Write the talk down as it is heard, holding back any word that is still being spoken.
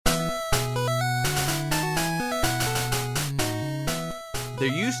There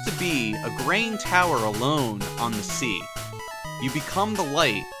used to be a grain tower alone on the sea. You become the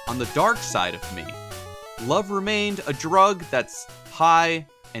light on the dark side of me. Love remained a drug that's high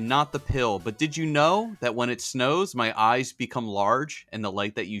and not the pill. But did you know that when it snows, my eyes become large and the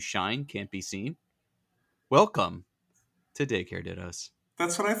light that you shine can't be seen? Welcome to Daycare Dittos.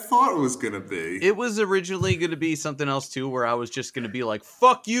 That's what I thought it was going to be. It was originally going to be something else too, where I was just going to be like,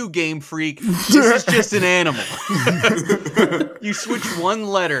 fuck you, Game Freak. This is just an animal. You switch one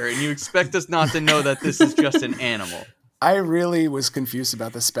letter and you expect us not to know that this is just an animal. I really was confused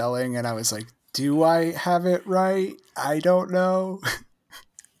about the spelling, and I was like, do I have it right? I don't know.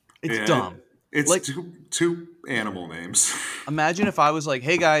 It's dumb. It's like two animal names. Imagine if I was like,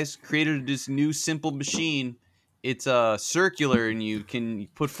 hey guys, created this new simple machine. It's circular and you can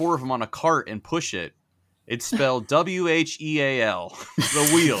put 4 of them on a cart and push it. It's spelled WHEAL,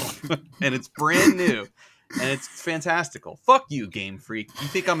 the wheel. And it's brand new. And it's fantastical. Fuck you, Game Freak. You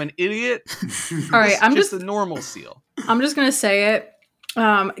think I'm an idiot? All right, I'm just a normal seal. I'm just going to say it.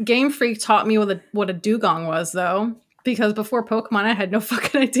 Game Freak taught me what a dugong was, though. Because before Pokemon, I had no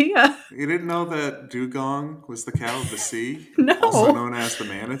fucking idea. You didn't know that dugong was the cow of the sea? No. Also known as the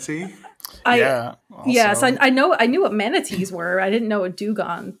manatee? Yes, I knew what manatees were. I didn't know what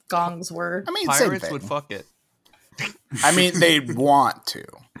dugongs were. I mean, Pirates would fuck it. I mean, they'd want to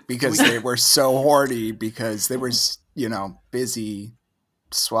because they were so horny because they were, busy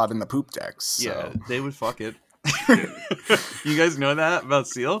swabbing the poop decks. So. Yeah, they would fuck it. You guys know that about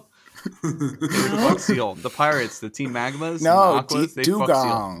seal? They would fuck seal. The pirates, the Team Magmas, no, the Aquas, they fuck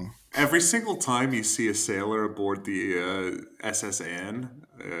seal. Every single time you see a sailor aboard the SS Anne,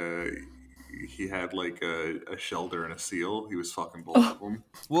 he had like a shelter and a seal. He was fucking both of them.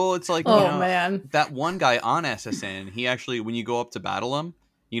 Well, it's like, man, that one guy on SSN, he actually, when you go up to battle him,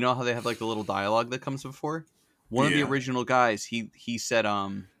 you know how they have like the little dialogue that comes before? One of the original guys, he said,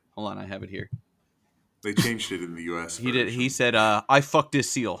 hold on, I have it here. They changed it in the US. He did. He said, I fucked this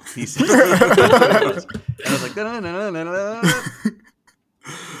seal. He said, and I was like,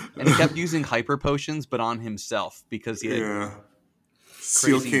 and he kept using hyper potions, but on himself because he had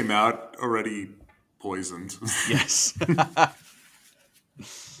seal came out already poisoned. Yes.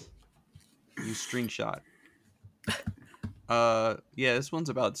 You string shot. This one's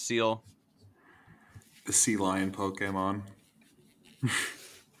about seal. The sea lion Pokemon.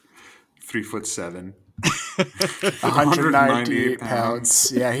 3'7". 198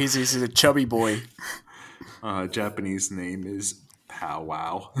 pounds. Yeah, he's a chubby boy. Japanese name is Pow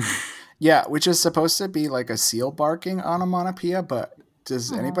Wow. Yeah, which is supposed to be like a seal barking onomatopoeia, but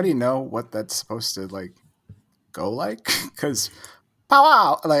does anybody know what that's supposed to like go like? Because Pow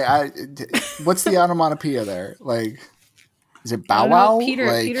Wow, like what's the onomatopoeia there? Like, is it Bow Wow?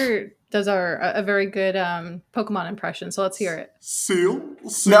 Peter does a very good Pokemon impression, so let's hear it. Seal?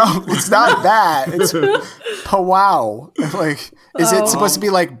 No, it's not that. It's Pow Wow. Like, is it supposed to be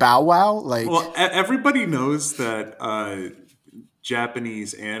like Bow Wow? Like, well, everybody knows that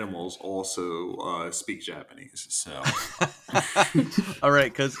Japanese animals also speak Japanese. So, all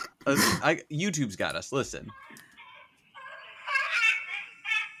right, because YouTube's got us. Listen.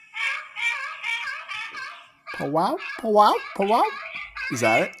 Pow Wow, Pow Wow, Pow Wow. Is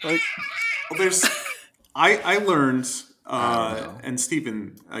that it? Like, well, there's. I learned, and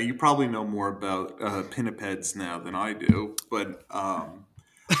Stephen, you probably know more about pinnipeds now than I do, but I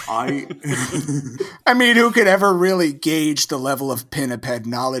mean, who could ever really gauge the level of pinniped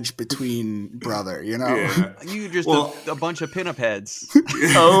knowledge between brother? You know, you just a bunch of pinnipeds.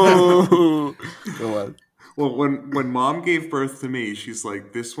 Oh, go on. Well, when Mom gave birth to me, she's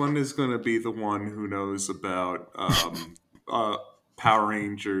like, "This one is going to be the one who knows about Power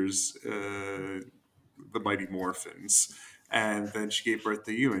Rangers, the Mighty Morphins." And then she gave birth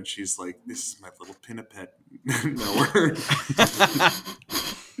to you, and she's like, "This is my little pinniped knower."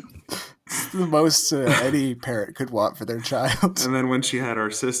 The most any parent could want for their child. And then when she had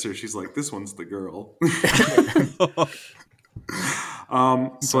our sister, she's like, "This one's the girl."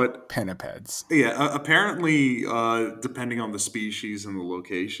 But pinnipeds. Yeah, apparently, depending on the species and the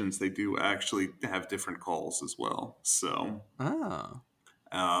locations, they do actually have different calls as well. So, and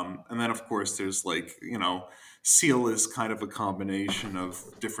then of course there's like, seal is kind of a combination of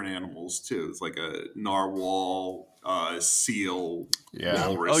different animals too. It's like a narwhal, seal,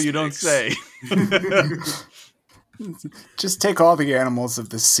 walrus. Oh, you don't say. Just take all the animals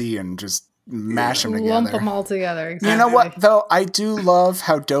of the sea and just mash them together. Lump them all together. Exactly. You know what, though? I do love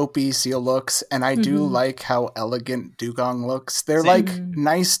how dopey seal looks, and I do like how elegant dugong looks. They're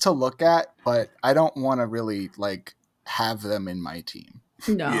nice to look at, but I don't want to really have them in my team.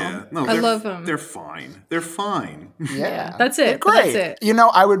 No, yeah, no, I love them. They're fine. They're fine. Yeah, that's it. They're great. That's it. You know,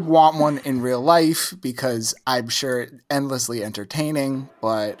 I would want one in real life because I'm sure it's endlessly entertaining.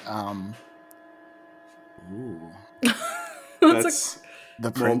 But ooh, that's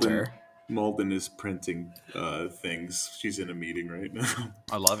the printer. Malden is printing things. She's in a meeting right now.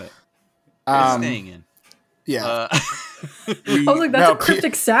 I love it. It's staying in. Yeah. I was like, that's a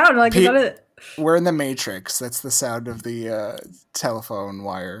cryptic sound. Like, is that it? We're in the Matrix. That's the sound of the telephone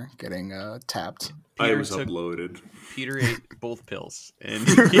wire getting tapped. I was uploaded. Peter ate both pills, and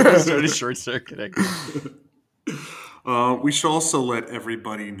he started short-circuiting. We should also let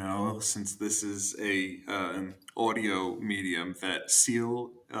everybody know, since this is an audio medium, that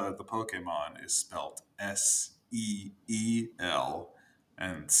Seel, the Pokemon, is spelled S-E-E-L,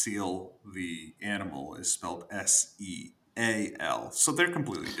 and Seal, the animal, is spelled S-E-A-L. So they're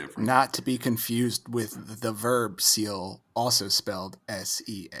completely different. Not to be confused with the verb seal, also spelled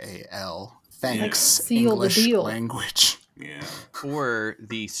S-E-A-L. Thanks, like English language. Yeah. Or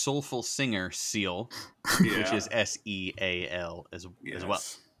the soulful singer Seal, which is S-E-A-L as well.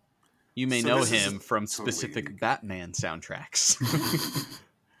 You may know him from specific Batman soundtracks.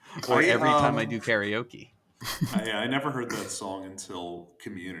 Or every time I do karaoke. I never heard that song until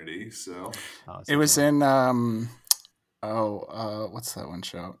Community, so... It was in, what's that one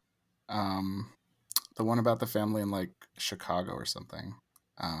show? The one about the family in, like, Chicago or something.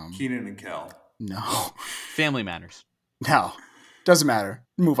 Kenan and Kel. No. Family Matters. No. Doesn't matter.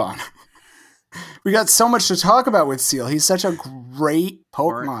 Move on. We got so much to talk about with Seal. He's such a great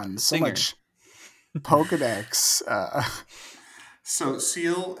Pokemon. So much Pokedex. So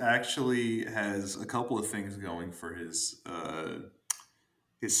Seal actually has a couple of things going for his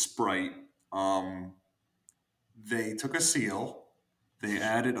sprite. They took a seal, they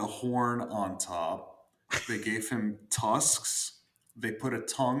added a horn on top, they gave him tusks, they put a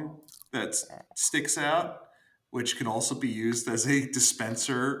tongue that sticks out, which can also be used as a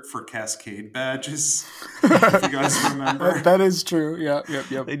dispenser for Cascade badges, if you guys remember. That is true.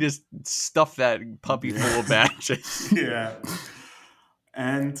 Yep. They just stuff that puppy full of badges. Yeah.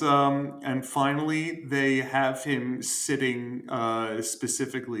 And finally, they have him sitting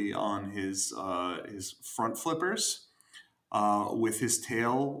specifically on his front flippers with his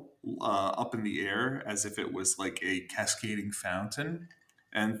tail up in the air as if it was like a cascading fountain.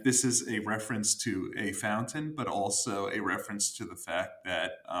 And this is a reference to a fountain, but also a reference to the fact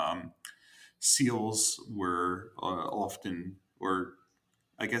that seals were often, or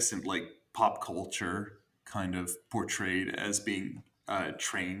I guess in like pop culture, kind of portrayed as being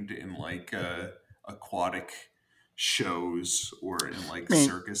trained in like aquatic shows or in like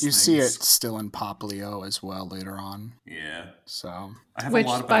circus things. See it still in Poplio as well later on. Yeah. So I have a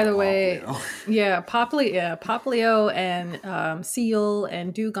lot about by the Poplio. way, Poplio and Seal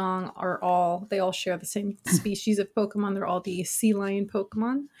and Dugong they all share the same species of Pokemon. They're all the sea lion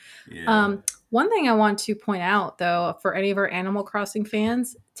Pokemon. Yeah. One thing I want to point out though, for any of our Animal Crossing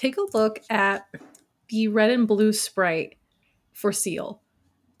fans, take a look at the red and blue sprite for Seal.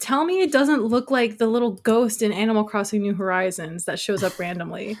 Tell me it doesn't look like the little ghost in Animal Crossing New Horizons that shows up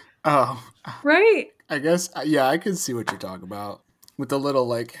randomly. Oh. Right? I guess, yeah, I can see what you're talking about. With the little,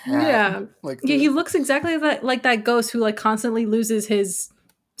 like, hat. Yeah. Like he looks exactly like that ghost who, like, constantly loses his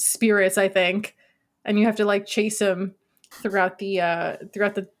spirits, I think. And you have to, like, chase him throughout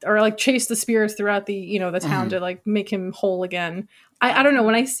chase the spirits throughout the, the town to, like, make him whole again. I don't know.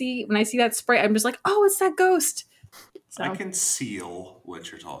 When I see that sprite, I'm just like, oh, it's that ghost. So. I can seal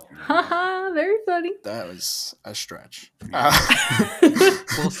what you're talking about. Haha, very funny. That was a stretch. Yeah.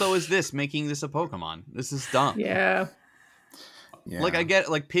 Well, so is this, making this a Pokemon. This is dumb. Yeah. Like, I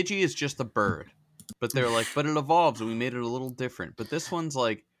get, like, Pidgey is just a bird. But they're like, but it evolves, and we made it a little different. But this one's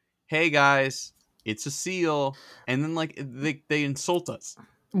like, hey, guys, it's a seal. And then, like, they insult us.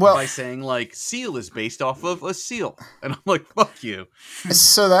 By saying, like, seal is based off of a seal. And I'm like, fuck you.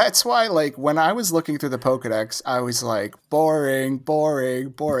 So that's why, like, when I was looking through the Pokedex, I was like, boring.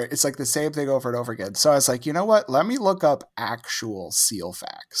 It's like the same thing over and over again. So I was like, you know what? Let me look up actual seal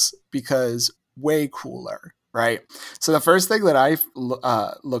facts, because way cooler, right? So the first thing that I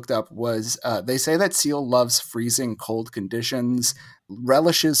looked up was they say that seal loves freezing cold conditions,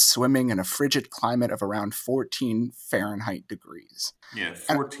 relishes swimming in a frigid climate of around 14 Fahrenheit degrees. Yeah,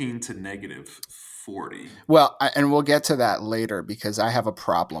 14 to negative 40. Well, and we'll get to that later because I have a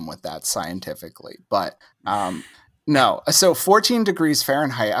problem with that scientifically. But no, so 14 degrees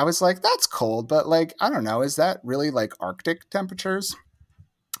Fahrenheit, I was like, that's cold, but like, I don't know, is that really like Arctic temperatures?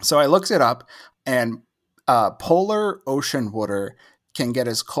 So I looked it up, and polar ocean water can get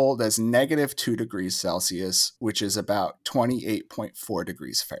as cold as -2 degrees Celsius, which is about 28.4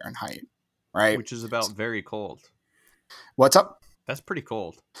 degrees Fahrenheit, right? Which is about very cold. What's up? That's pretty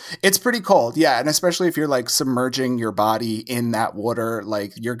cold. It's pretty cold, yeah. And especially if you're like submerging your body in that water,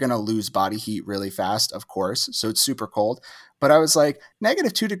 like you're going to lose body heat really fast, of course. So it's super cold. But I was like,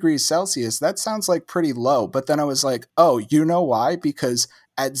 -2 degrees Celsius, that sounds like pretty low. But then I was like, oh, you know why? Because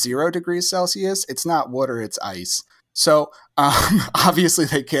at 0 degrees Celsius, it's not water, it's ice. So obviously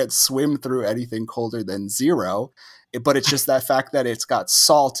they can't swim through anything colder than 0. But it's just that fact that it's got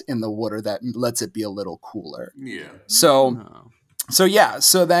salt in the water that lets it be a little cooler. Yeah. So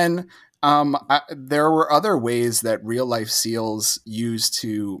then there were other ways that real life seals use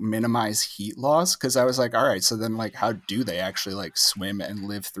to minimize heat loss. Cause I was like, all right, so then like, how do they actually like swim and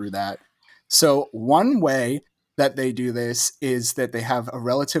live through that? So one way that they do this is that they have a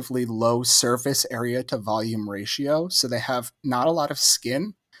relatively low surface area to volume ratio. So they have not a lot of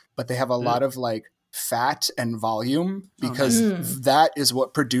skin, but they have a lot of like fat and volume because that is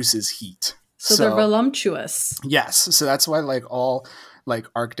what produces heat. So they're voluptuous. Yes. So that's why like all like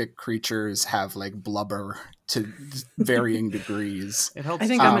Arctic creatures have like blubber to varying degrees. It helps. I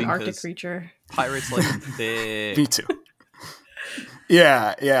think I'm an Arctic creature. Pirates like them thick. Me too.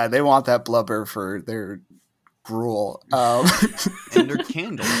 Yeah. They want that blubber for their gruel. And their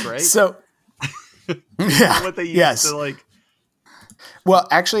candles, right? So yeah. What they use to like. Well,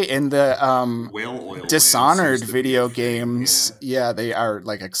 actually, in the whale oil Dishonored video games, they are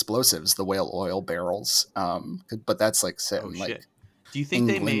like explosives, the whale oil barrels. But that's like set in like do you think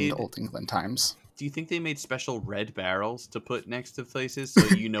England, old England times. Do you think they made special red barrels to put next to places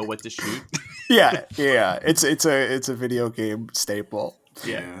so you know what to shoot? Yeah. It's a video game staple.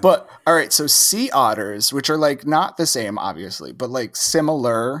 Yeah. But all right, so sea otters, which are like not the same, obviously, but like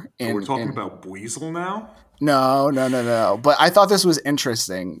similar. We're talking about Buizel now. No. But I thought this was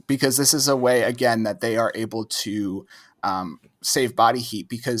interesting because this is a way, again, that they are able to save body heat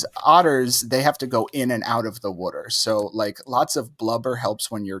because otters, they have to go in and out of the water. So like lots of blubber helps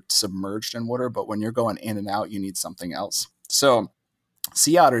when you're submerged in water, but when you're going in and out, you need something else. So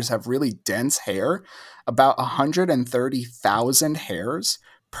sea otters have really dense hair, about 130,000 hairs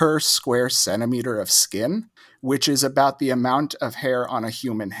per square centimeter of skin, which is about the amount of hair on a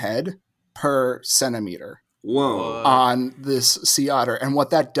human head per centimeter. Whoa. On this sea otter. And what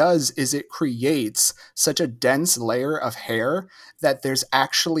that does is it creates such a dense layer of hair that there's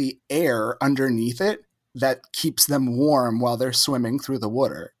actually air underneath it that keeps them warm while they're swimming through the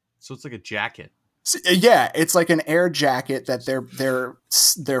water. So it's like a jacket. So, yeah, it's like an air jacket that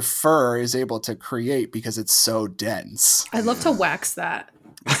their fur is able to create because it's so dense. I'd love to wax that.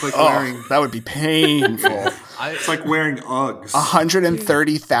 It's like wearing... that would be painful. It's like wearing Uggs.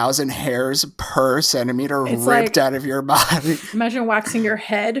 130,000 hairs per centimeter it's ripped out of your body. Imagine waxing your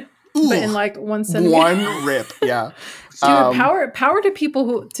head, but in like 1 centimeter. One rip, yeah. Dude, power to people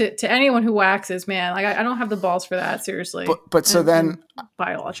who to anyone who waxes, man. Like I don't have the balls for that, seriously. But so then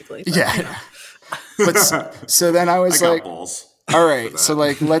biologically, but, yeah. You know. But so then I was like, balls. All right, so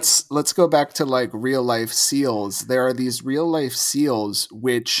like let's go back to like real life seals. There are these real life seals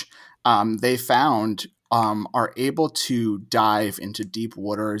which they found are able to dive into deep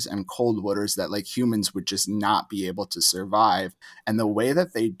waters and cold waters that like humans would just not be able to survive. And the way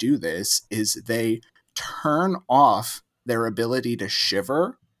that they do this is they turn off their ability to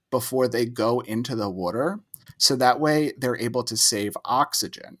shiver before they go into the water. So that way they're able to save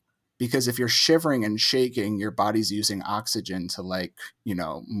oxygen. Because if you're shivering and shaking, your body's using oxygen to like,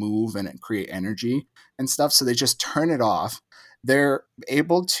 move and create energy and stuff. So they just turn it off. They're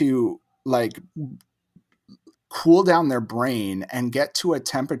able to like cool down their brain and get to a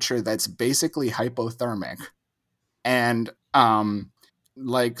temperature that's basically hypothermic and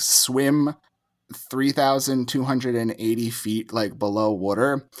like swim 3,280 feet like below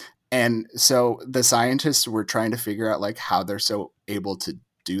water. And so the scientists were trying to figure out like how they're so able to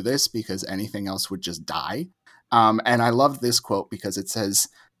do this because anything else would just die. And I love this quote because it says,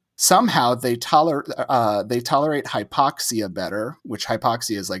 somehow they tolerate hypoxia better, which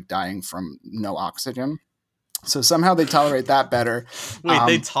hypoxia is like dying from no oxygen. So somehow they tolerate that better. Wait,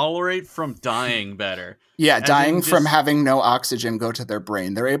 they tolerate from dying better? Yeah, dying from having no oxygen go to their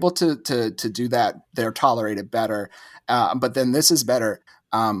brain. They're able to do that. They're tolerated better. But then this is better.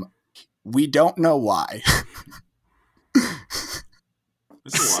 We don't know why.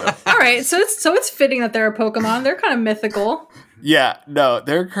 All right, so it's fitting that they're a Pokemon. They're kind of mythical. Yeah, no,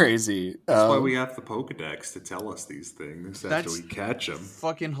 they're crazy. That's why we have the Pokedex to tell us these things after we catch them.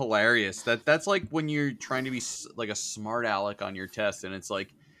 Fucking hilarious. That's like when you're trying to be like a smart aleck on your test, and it's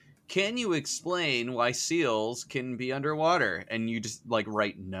like, can you explain why seals can be underwater? And you just like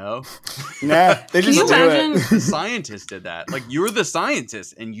write no. Nah, they just do imagine? it. The scientist did that. Like, you're the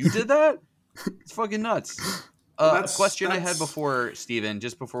scientist and you did that? It's fucking nuts. A question I had before, Steven,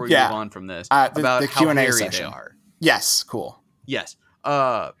 just before we move on from this, about how Q&A hairy session. they are. Yes, cool. Yes.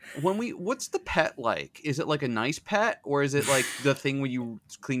 What's the pet like? Is it like a nice pet, or is it like the thing when you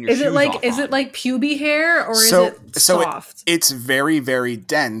clean your shoes off Is on? it like pubic hair, or is it soft? It's very, very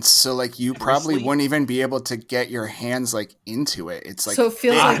dense. So like you probably wouldn't even be able to get your hands like into it. It's like, so it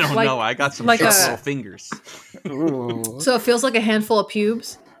feels I don't know. I got some like short little fingers. Ooh. So it feels like a handful of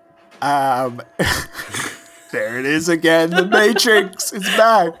pubes. There it is again. The Matrix. It's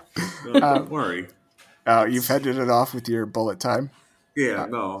back. No, don't worry. Oh, you've headed it off with your bullet time. Yeah,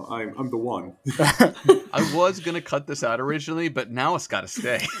 no, I'm the one. I was gonna cut this out originally, but now it's got to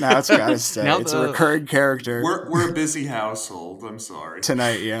stay. Now it's got to stay. Now It's a recurring character. We're a busy household. I'm sorry.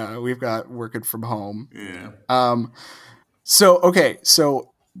 Tonight, yeah, we've got working from home. Yeah.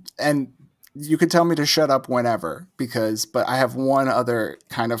 So and you can tell me to shut up whenever but I have one other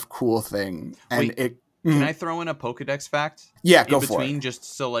kind of cool thing, and Wait, can I throw in a Pokedex fact? Yeah, in go between, for it.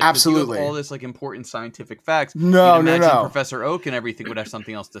 Just so like Absolutely. you have all this like important scientific facts. No, you'd imagine no. Professor Oak and everything would have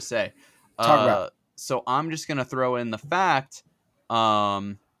something else to say. Talk about. So I'm just gonna throw in the fact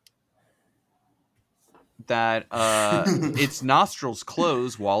that its nostrils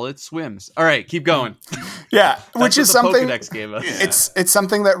close while it swims. All right, keep going. Yeah, which is the something Pokedex gave us. Yeah. It's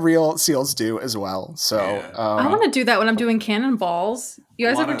something that real seals do as well. So I want to do that when I'm doing cannonballs. You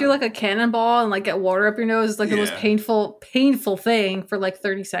guys ever do like a cannonball and like get water up your nose? It's like the most painful thing for like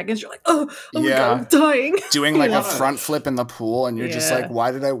 30 seconds. You're like, oh my God, I'm dying. Doing like a front flip in the pool, and you're just like,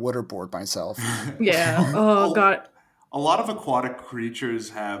 why did I waterboard myself? Yeah. Oh God. A lot of aquatic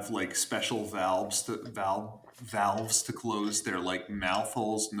creatures have like special valves to close their like mouth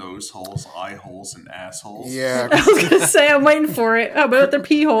holes, nose holes, eye holes, and ass holes. Yeah. I was gonna say I'm waiting for it. How about their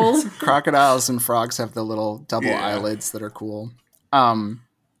pee holes? Crocodiles and frogs have the little double eyelids that are cool.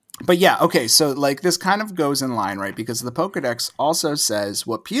 But yeah, okay, so like this kind of goes in line, right? Because the Pokedex also says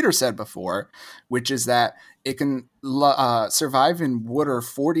what Peter said before, which is that it can survive in water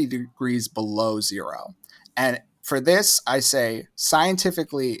 40 degrees below zero. And for this, I say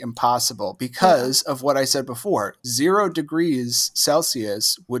scientifically impossible because of what I said before. 0 degrees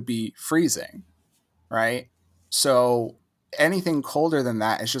Celsius would be freezing, right? So anything colder than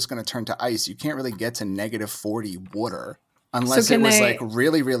that is just going to turn to ice. You can't really get to negative 40 water unless it was like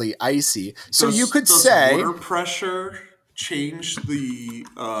really, really icy. So you could say water pressure change the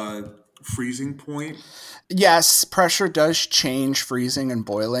freezing point. Yes, pressure does change freezing and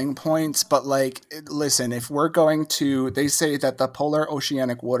boiling points, but like, listen, if we're going to, they say that the polar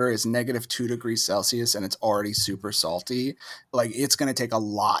oceanic water is negative 2 degrees Celsius and it's already super salty. Like, it's going to take a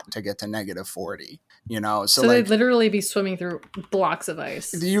lot to get to negative 40, you know? So like, they'd literally be swimming through blocks of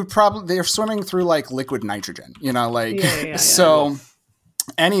ice. They're swimming through like liquid nitrogen, you know, like, so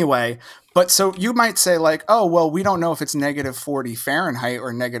anyway, but so you might say like, oh, well, we don't know if it's negative 40 Fahrenheit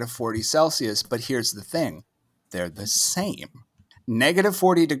or negative 40 Celsius, but here's the thing. They're the same. Negative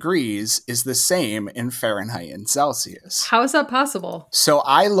 40 degrees is the same in Fahrenheit and Celsius. How is that possible? So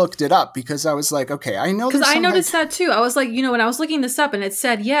I looked it up because I was like, okay, I know. Because I noticed that too. I was like, you know, when I was looking this up and it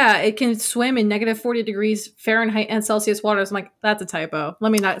said, yeah, it can swim in negative 40 degrees Fahrenheit and Celsius waters. I'm like, that's a typo.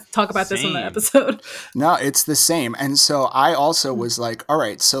 Let me not talk about this on the episode. No, it's the same. And so I also was like, all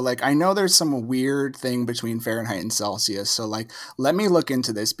right, so like, I know there's some weird thing between Fahrenheit and Celsius. So like, let me look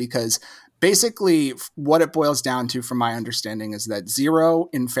into this because basically what it boils down to from my understanding is that 0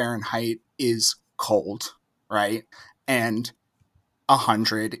 in Fahrenheit is cold, right? And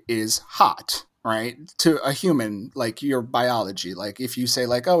 100 is hot, right? To a human, like your biology, like if you say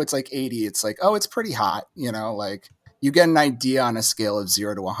like, oh, it's like 80, it's like, oh, it's pretty hot, you know, like you get an idea on a scale of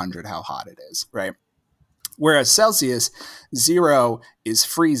 0 to 100 how hot it is, right? Whereas Celsius, 0 is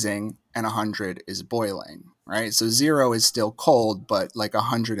freezing and 100 is boiling, right? So 0 is still cold, but like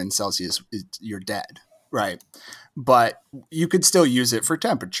 100 in Celsius, you're dead, right? But you could still use it for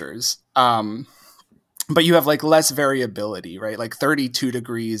temperatures. But you have like less variability, right? Like 32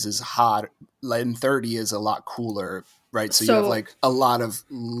 degrees is hot and 30 is a lot cooler, right? So you have like a lot of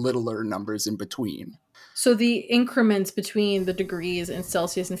littler numbers in between. So the increments between the degrees in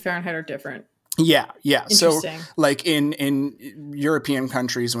Celsius and Fahrenheit are different. Yeah. So like in European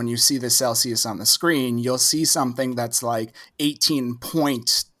countries, when you see the Celsius on the screen, you'll see something that's like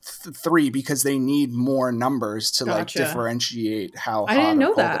 18.3 because they need more numbers to like differentiate how hot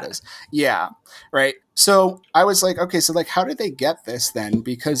or cold it is. Yeah. Right. So I was like, okay, so like how did they get this then?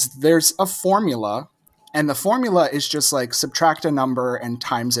 Because there's a formula And the formula is just like subtract a number and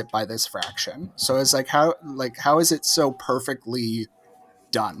times it by this fraction. So it's like how is it so perfectly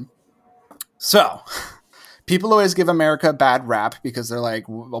done? So people always give America a bad rap because they're like,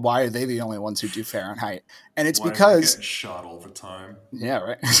 why are they the only ones who do Fahrenheit? And it's because they get shot all the time. Yeah,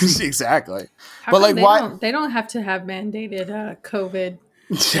 right. Exactly. But like, why they don't have to have mandated COVID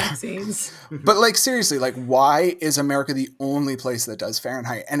vaccines? But like, seriously, like, why is America the only place that does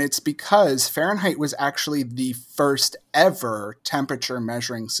Fahrenheit? And it's because Fahrenheit was actually the first ever temperature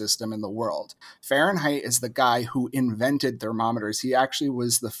measuring system in the world. Fahrenheit is the guy who invented thermometers. He actually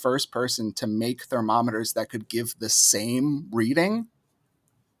was the first person to make thermometers that could give the same reading,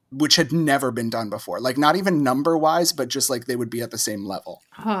 which had never been done before. Like, not even number wise, but just like they would be at the same level.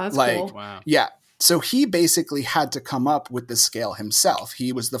 Oh, that's like, cool. Wow. Yeah. So he basically had to come up with the scale himself.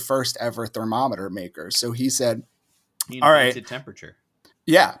 He was the first ever thermometer maker. So he said, he all right, temperature.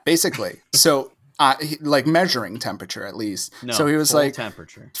 Yeah, basically. So like measuring temperature at least. No, so he was like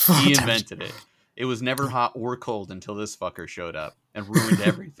temperature. He invented it. It was never hot or cold until this fucker showed up and ruined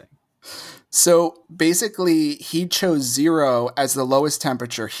everything. So basically he chose 0 as the lowest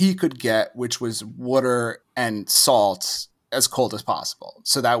temperature he could get, which was water and salt as cold as possible.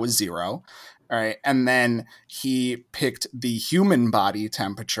 So that was 0. All right. And then he picked the human body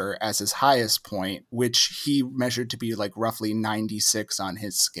temperature as his highest point, which he measured to be like roughly 96 on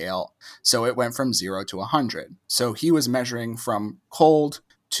his scale. So it went from 0 to 100. So he was measuring from cold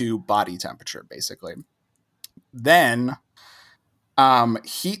to body temperature, basically. Then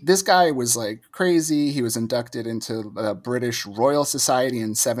this guy was like crazy. He was inducted into the British Royal Society in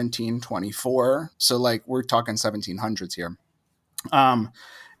 1724. So like we're talking 1700s here.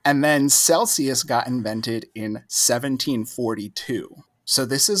 And then Celsius got invented in 1742. So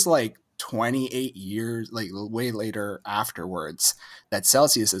this is like 28 years, like way later afterwards, that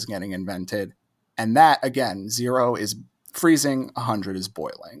Celsius is getting invented. And that, again, 0 is freezing, 100 is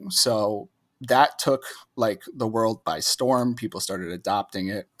boiling. So that took like the world by storm. People started adopting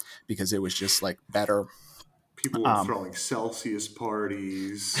it because it was just like better. People were throwing Celsius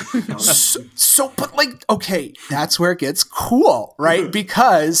parties. But like, okay, that's where it gets cool, right?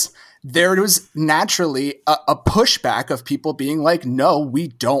 Because there was naturally a pushback of people being like, no, we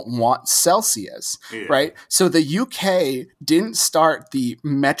don't want Celsius, right? So the UK didn't start the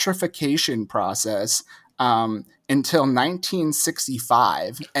metrification process until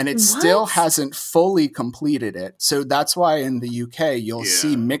 1965, and it still hasn't fully completed it. So that's why in the UK you'll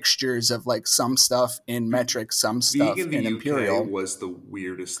see mixtures of like some stuff in metric, some stuff in imperial. UK was the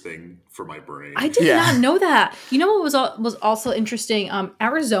weirdest thing for my brain. I did not know that. You know what was also interesting?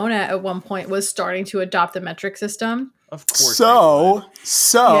 Arizona at one point was starting to adopt the metric system. Of course. That's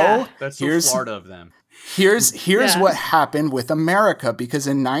so Florida of them. Here's what happened with America, because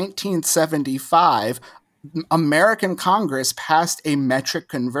in 1975 American Congress passed a metric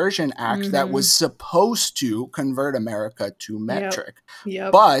conversion act that was supposed to convert America to metric.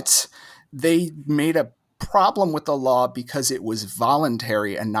 But they made a problem with the law because it was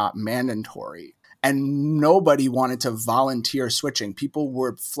voluntary and not mandatory. And nobody wanted to volunteer switching. People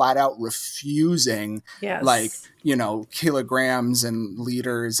were flat out refusing, like, you know, kilograms and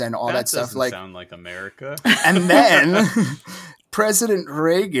liters and all that stuff. Like, sound like America. And then President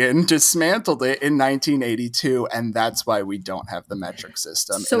Reagan dismantled it in 1982, and that's why we don't have the metric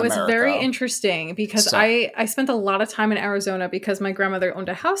system. So it's very interesting because I spent a lot of time in Arizona because my grandmother owned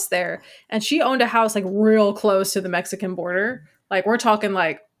a house there, and she owned a house like real close to the Mexican border. Like we're talking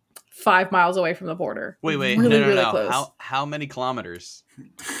like 5 miles away from the border. Wait, really close. How many kilometers?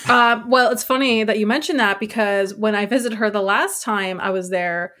 Well, it's funny that you mentioned that because when I visited her the last time I was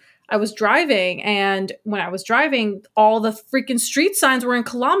there, I was driving, and when I was driving, all the freaking street signs were in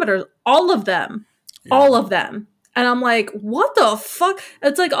kilometers. All of them. And I'm like, what the fuck?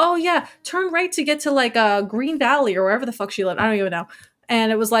 It's like, oh yeah, turn right to get to like Green Valley or wherever the fuck she lived. I don't even know.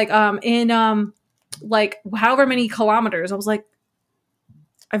 And it was like in like however many kilometers. I was like,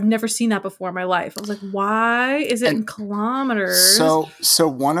 I've never seen that before in my life. I was like, why is it in kilometers? So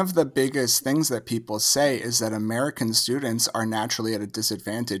one of the biggest things that people say is that American students are naturally at a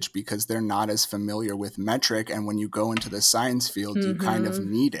disadvantage because they're not as familiar with metric. And when you go into the science field, you kind of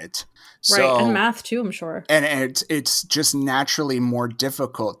need it. Right, and math too, I'm sure. And it's just naturally more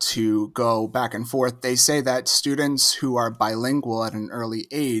difficult to go back and forth. They say that students who are bilingual at an early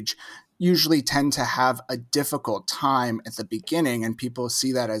age usually tend to have a difficult time at the beginning, and people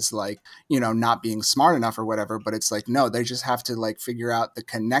see that as like, not being smart enough or whatever, but it's like, no, they just have to like figure out the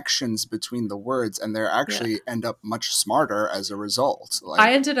connections between the words, and they're actually end up much smarter as a result. Like,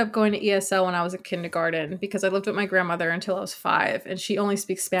 I ended up going to ESL when I was in kindergarten because I lived with my grandmother until I was 5, and she only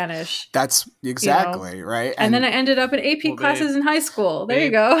speaks Spanish. That's exactly right. And then I ended up in AP classes in high school. There you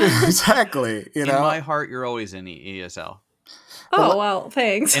go. Exactly. In my heart, you're always in ESL. Oh, well,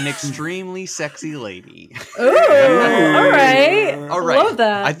 thanks. An extremely sexy lady. Ooh, all right. Love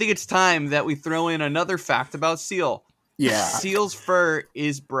that. I think it's time that we throw in another fact about Seel. Yeah. Seal's fur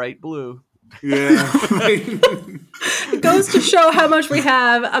is bright blue. Yeah. It goes to show how much we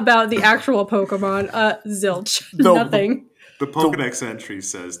have about the actual Pokemon. Zilch. Nothing. The Pokedex entry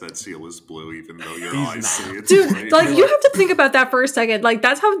says that Seel is blue, even though your eyes say it's Dude, bright. like, you have to think about that for a second. Like,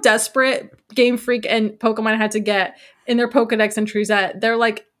 that's how desperate Game Freak and Pokemon had to get in their Pokedex entries that they're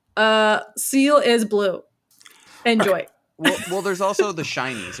like, Seel is blue. Enjoy. Well, there's also the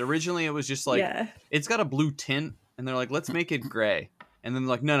shinies. Originally, it was just like, it's got a blue tint, and they're like, let's make it gray. And then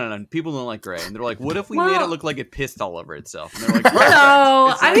they're like, no, people don't like gray. And they're like, what if we made it look like it pissed all over itself? And they're like, no,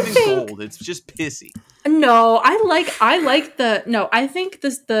 it's not even gold. It's just pissy. No, I think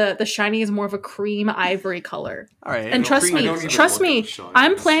the shiny is more of a cream ivory color. All right. And trust me,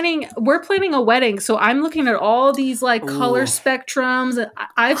 we're planning a wedding, so I'm looking at all these like color spectrums, and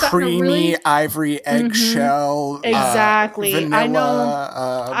I've got creamy ivory eggshell. Exactly.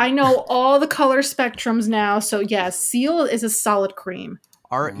 Vanilla, I know all the color spectrums now. So yes, Seel is a solid cream.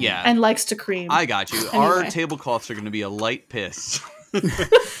 And likes to cream. I got you. Anyway. Our tablecloths are going to be a light piss.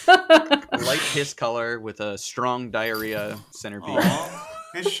 A light piss color with a strong diarrhea centerpiece.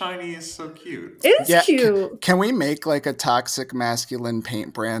 His shiny is so cute. It's cute. Can we make like a toxic masculine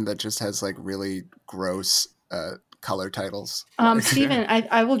paint brand that just has like really gross color titles? Steven,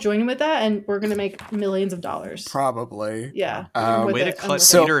 I will join you with that, and we're gonna make millions of dollars. Probably. Yeah. Way to cut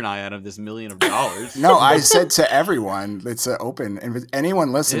Peter and I out of this $1 million. No, I said to everyone, it's open. And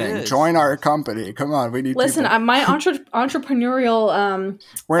anyone listening, join our company. Come on, we need. Listen, my entrepreneurial.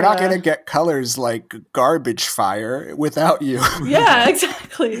 We're not gonna get colors like Garbage Fire without you. Yeah,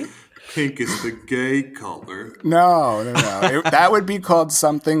 exactly. Pink is the gay color. No. That would be called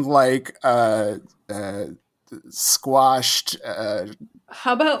something like squashed.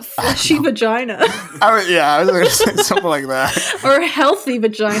 How about fleshy vagina? I was going to say something like that. Or healthy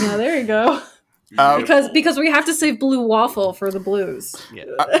vagina. There you go. Because we have to save Blue Waffle for the blues. Yeah.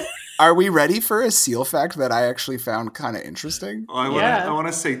 Are we ready for a Seel fact that I actually found kind of interesting? I want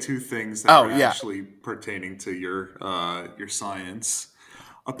to say two things that are actually pertaining to your science.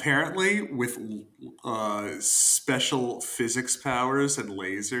 Apparently, with special physics powers and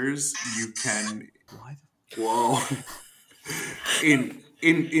lasers, you can. What? Whoa.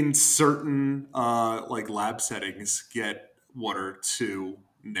 In certain like lab settings, get water to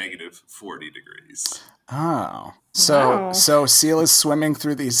 -40 degrees. Oh. So Seel is swimming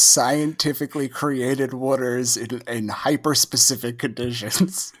through these scientifically created waters in hyper-specific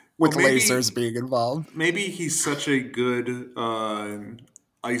conditions with lasers being involved. Maybe he's such a good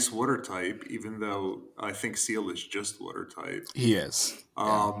ice water type, even though I think Seel is just water type. He is.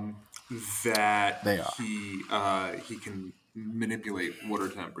 That they are. He can manipulate water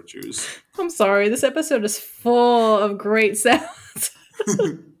temperatures. I'm sorry, this episode is full of great sounds.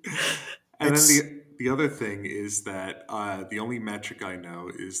 And then the other thing is that the only metric I know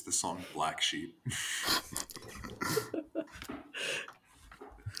is the song Black Sheep.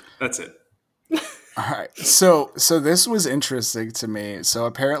 That's it. All right. So this was interesting to me. So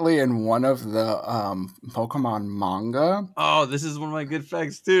apparently in one of the Pokemon manga. Oh, this is one of my good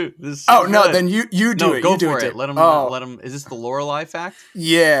facts too. No, then you do it. Go you do for it. Let him. Is this the Lorelei fact?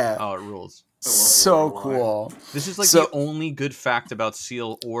 Yeah. Oh, it rules. So cool. This is like the only good fact about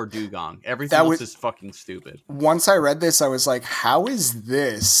Seel or Dugong. Everything else is fucking stupid. Once I read this, I was like, how is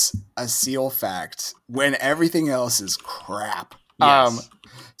this a Seel fact when everything else is crap? Yes.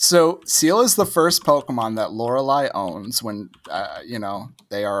 So Seel is the first Pokemon that Lorelei owns when,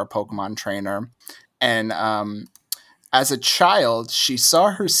 they are a Pokemon trainer. And as a child, she saw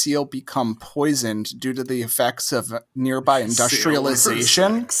her Seel become poisoned due to the effects of nearby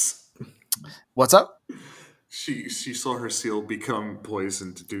industrialization. What's up? She saw her Seel become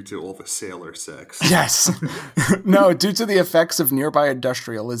poisoned due to all the sailor sex. Yes. No, due to the effects of nearby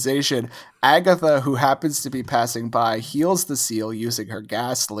industrialization, Agatha, who happens to be passing by, heals the Seel using her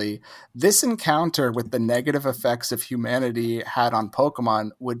Ghastly. This encounter with the negative effects of humanity had on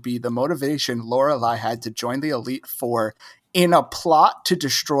Pokemon would be the motivation Lorelei had to join the Elite Four in a plot to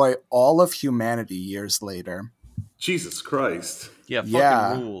destroy all of humanity years later. Jesus Christ. Yeah,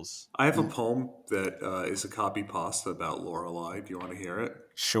 fucking rules. I have a poem that is a copy pasta about Lorelai. Do you want to hear it?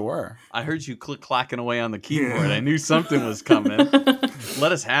 Sure. I heard you clacking away on the keyboard. Yeah. I knew something was coming.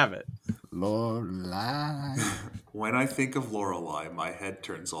 Let us have it. Lorelai. When I think of Lorelai, my head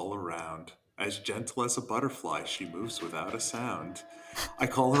turns all around. As gentle as a butterfly, she moves without a sound. I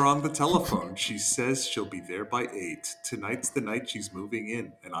call her on the telephone. She says she'll be there by 8. Tonight's the night she's moving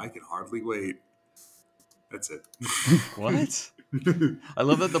in, and I can hardly wait. That's it. What? I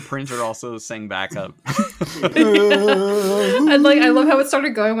love that the printer also sang backup. And I love how it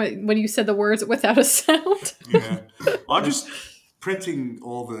started going when you said the words without a sound. Yeah, I'm just printing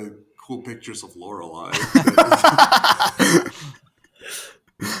all the cool pictures of Lorelai.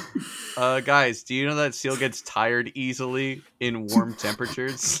 Guys, do you know that seal gets tired easily in warm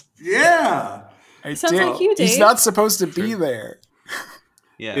temperatures? Yeah, sounds like you, Dave. He's not supposed to be there.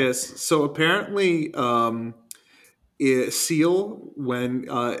 Yeah. Yes. So apparently, seal, when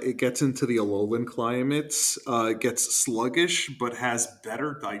it gets into the Alolan climates, gets sluggish but has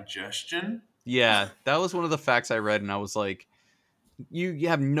better digestion. Yeah, that was one of the facts I read, and I was like, "You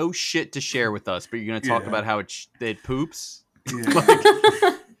have no shit to share with us, but you're going to talk about how it poops,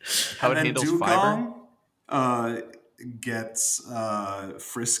 how it handles fiber." Gets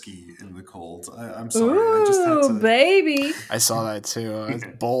frisky in the cold. I'm sorry. Ooh, I just had to, baby. I saw that too. I was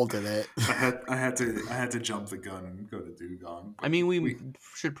bold in it. I had to jump the gun and go to Dugong. I mean, we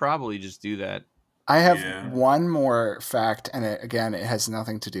should probably just do that. I have one more fact, and it has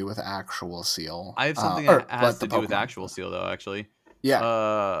nothing to do with actual seal. I have something that has to do with actual seal, though. Actually,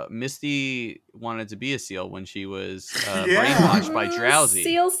 yeah. Misty wanted to be a seal when she was brainwashed by Drowsy.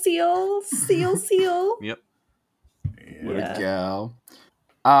 Seal. Yep. What a gal.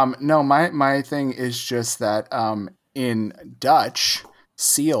 No, my thing is just that in Dutch,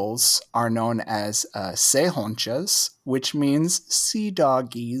 seals are known as zeehondjes, which means sea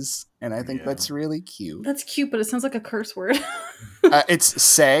doggies, and I think that's really cute. That's cute, but it sounds like a curse word. It's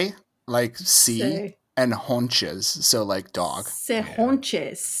say, like sea, and honches, so like dog.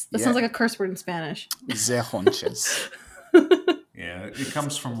 Zeehondjes. That sounds like a curse word in Spanish. Zeehondjes. Yeah, it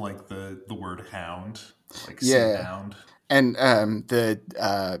comes from like the word hound, like sea hound. And the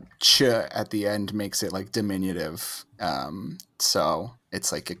ch at the end makes it like diminutive. So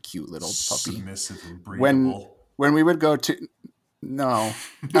it's like a cute little puppy. Submissive and breathable. When we would go to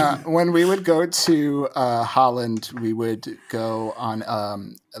when we would go to Holland, we would go on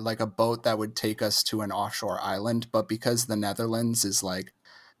like a boat that would take us to an offshore island. But because the Netherlands is like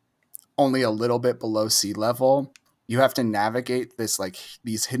only a little bit below sea level, you have to navigate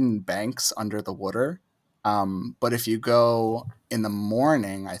these hidden banks under the water. But if you go in the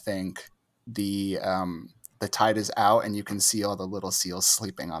morning, I think the tide is out and you can see all the little seals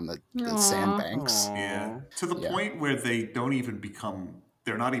sleeping on the sandbanks. Yeah, to the point where they don't even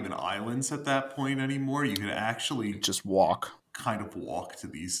they're not even islands at that point anymore. You can actually just walk to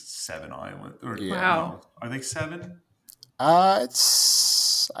these 7 islands. Wow. Are they 7?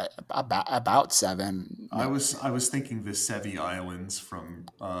 It's about 7. I was thinking the Sevi Islands from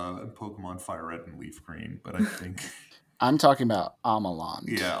Pokemon Fire Red and Leaf Green, but I think I'm talking about Ameland.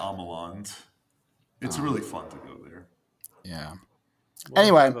 Yeah, Ameland. It's really fun to go there. Yeah. Well,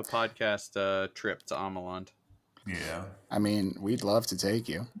 anyway, have a podcast trip to Ameland. Yeah. I mean, we'd love to take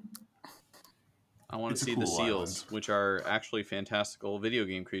you. I want to see the seals, which are actually fantastical video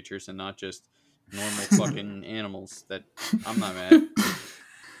game creatures and not just normal fucking animals that I'm not mad.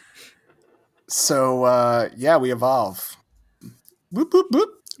 So, we evolve. Boop, boop, boop.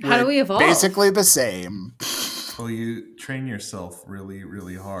 How do we evolve? Basically the same. Well, you train yourself really,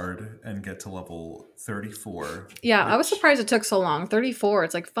 really hard and get to level 34. Yeah, I was surprised it took so long. 34.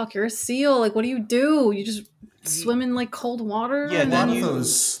 It's like, fuck, you're a seal. Like, what do? You just swim in like cold water? Yeah, a lot of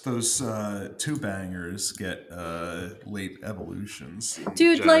those two bangers get late evolutions.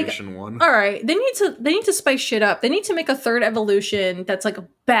 Dude, Generation like, 1. all right, they need to spice shit up. They need to make a 3rd evolution that's like a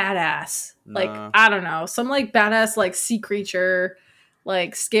badass. Like, I don't know, some like badass like sea creature,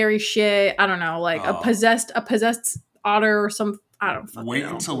 like scary shit. I don't know, like a possessed otter or some. I don't fucking know.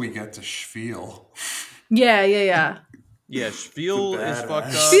 Until we get to Spiel. Yeah. Yeah, Spiel is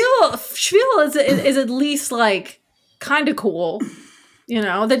fucked up. Spiel is at least like kind of cool. You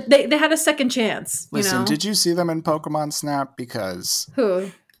know, they had a second chance. Listen, did you see them in Pokemon Snap? Because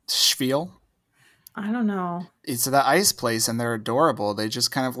who? Spiel. I don't know. It's the ice place, and they're adorable. They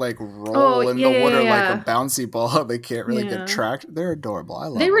just kind of like roll in the water like a bouncy ball. They can't really get tracked. They're adorable. I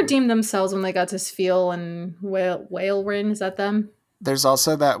love them. They redeemed themselves when they got to Spiel and Whalerin. Is that them? There's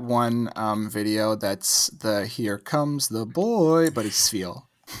also that one video that's the "Here Comes the Boy," but he's Spiel.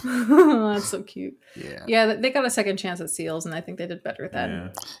 That's so cute. Yeah. Yeah, they got a second chance at seals, and I think they did better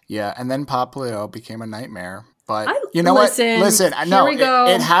then. Yeah, and then Poplio became a nightmare. But you know what? Listen, here we go.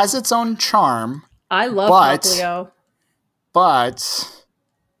 It has its own charm. I love Poplio. But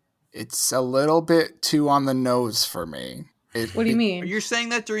it's a little bit too on the nose for me. What do you mean? You're saying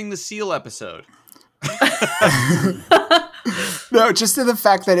that during the seal episode. No, just to the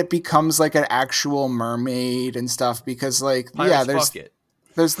fact that it becomes like an actual mermaid and stuff, because like Pirates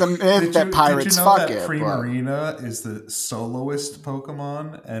there's the myth that pirates fuck it. Primarina is the soloist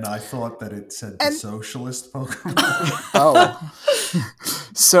Pokemon, and I thought that it said the socialist Pokemon. Oh,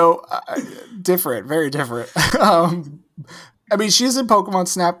 so different, very different. I mean, she's in Pokemon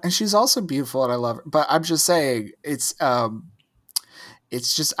Snap, and she's also beautiful, and I love her. But I'm just saying, it's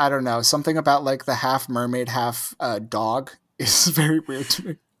just, I don't know, something about like the half mermaid, half dog is very weird to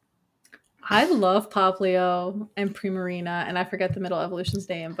me. I love Poplio and Primarina, and I forget the middle evolution's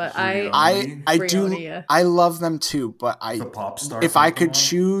name, but I love them too. But if Pokemon? I could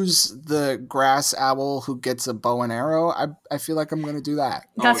choose the grass owl who gets a bow and arrow, I feel like I'm going to do that.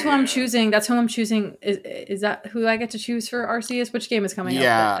 That's who I'm choosing. That's who I'm choosing. Is that who I get to choose for Arceus? Which game is coming up?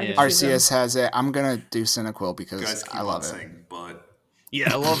 Yeah, Arceus has it. I'm going to do Cyndaquil because I love it.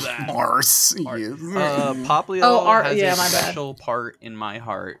 Yeah, I love that. Arceus. Poplio has a special part in my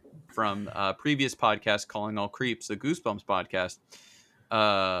heart from previous podcast, Calling All Creeps, the Goosebumps podcast.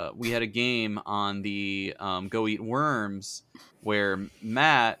 We had a game on the Go Eat Worms where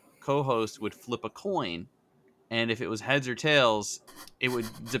Matt, co-host, would flip a coin, and if it was heads or tails, it would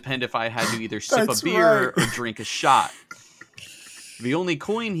depend if I had to either sip a beer or drink a shot. The only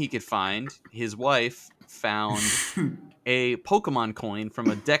coin he could find, his wife found a Pokemon coin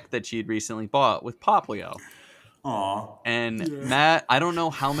from a deck that she had recently bought with Poplio. Aww. And Matt, I don't know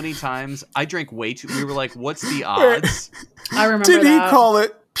how many times I drank way too. We were like, "What's the odds?" I remember. Did he call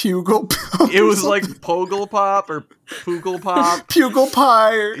it Puggle Pop? It was like Poggle Pop or Poogle Pop. Puggle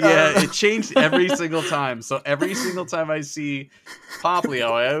Pie. Yeah, it changed every single time. So every single time I see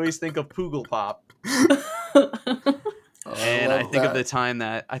Poplio, I always think of Poogle Pop. And I think of the time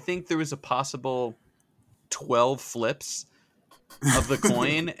that I think there was a possible 12 flips of the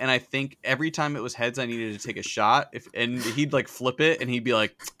coin, and I think every time it was heads I needed to take a shot, and he'd like flip it and he'd be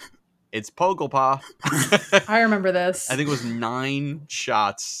like, "It's Pogglepaw." I remember this. I think it was 9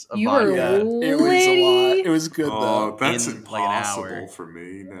 shots of vodka. It was a lot. It was good though. That's impossible for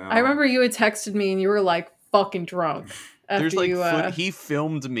me now. I remember you had texted me and you were like fucking drunk. There's like he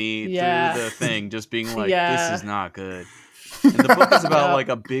filmed me through the thing just being like, "This is not good." And the book is about like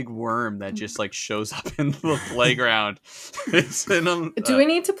a big worm that just like shows up in the playground. Do we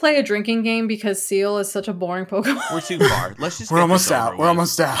need to play a drinking game because Seal is such a boring Pokemon? We're too far. Let's just. We're almost out. We're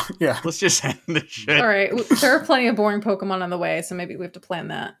almost out. Yeah. Let's just end the shit. All right. There are plenty of boring Pokemon on the way, so maybe we have to plan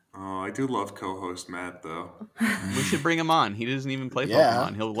that. Oh, I do love co-host Matt though. We should bring him on. He doesn't even play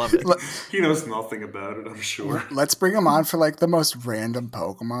Pokemon. He'll love it. He knows nothing about it, I'm sure. Let's bring him on for like the most random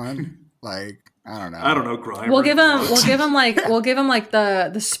Pokemon. Like. I don't know, Grimer. We'll give him like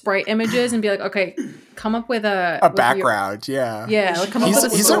the sprite images and be like, okay, come up with a background, Yeah, like come up with a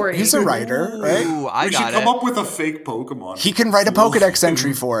story. He's a writer, right? We should come up with a fake Pokemon. He can write a Pokedex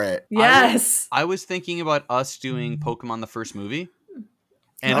entry for it. Yes. I was thinking about us doing Pokemon the first movie.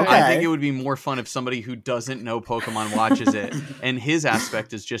 And I think it would be more fun if somebody who doesn't know Pokemon watches it, and his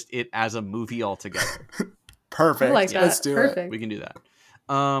aspect is just it as a movie altogether. Perfect. I like that. Let's do it. We can do that.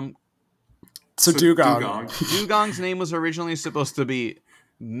 So Dugong. Dugong's name was originally supposed to be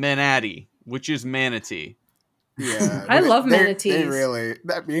Manatee, which is manatee. Yeah, I love manatees. They really,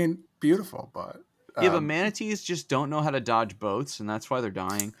 beautiful, but but manatees just don't know how to dodge boats, and that's why they're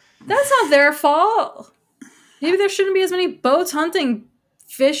dying. That's not their fault. Maybe there shouldn't be as many boats hunting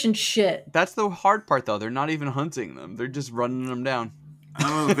fish and shit. That's the hard part, though. They're not even hunting them; they're just running them down. I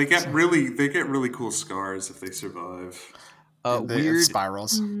don't know. They get really cool scars if they survive. Weird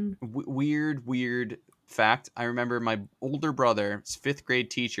spirals. Weird fact. I remember my older brother's 5th grade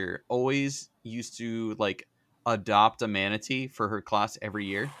teacher always used to like adopt a manatee for her class every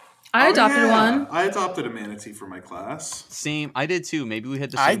year. I adopted one. I adopted a manatee for my class. Same. I did too. Maybe we had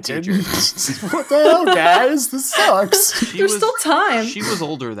the same teacher. What the hell, guys? This sucks. There's still time. She was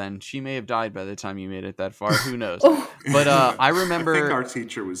older then. She may have died by the time you made it that far. Who knows? But I remember. I think our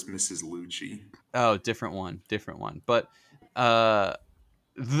teacher was Mrs. Lucci. Oh, different one. But.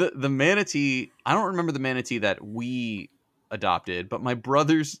 The manatee, I don't remember the manatee that we adopted, but my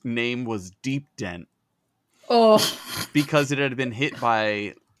brother's name was Deep Dent. Oh. Because it had been hit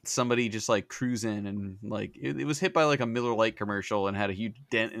by somebody just like cruising and like it was hit by like a Miller Lite commercial and had a huge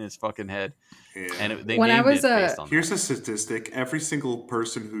dent in its fucking head. Yeah. And they named it based on Here's that. a statistic: every single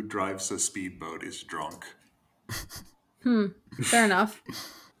person who drives a speedboat is drunk. Fair enough.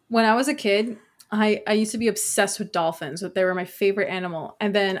 When I was a kid, I used to be obsessed with dolphins. They were my favorite animal.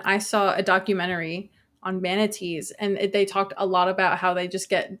 And then I saw a documentary on manatees, and they talked a lot about how they just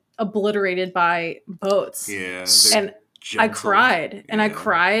get obliterated by boats. Yeah. And I cried, and I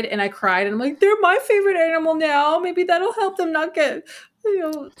cried, and I cried, and I'm like, they're my favorite animal now. Maybe that'll help them not get,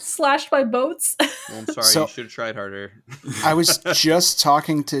 slashed by boats. Well, I'm sorry, you should have tried harder. I was just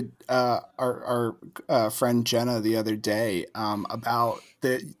talking to our friend Jenna the other day about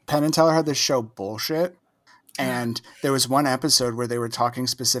Penn and Teller had this show Bullshit, and there was one episode where they were talking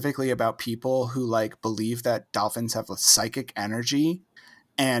specifically about people who like believe that dolphins have a psychic energy.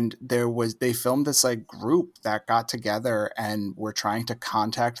 And they filmed this like group that got together and were trying to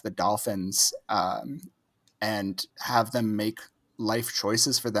contact the dolphins and have them make life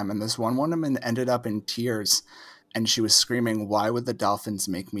choices for them. And this one woman ended up in tears, and she was screaming, "Why would the dolphins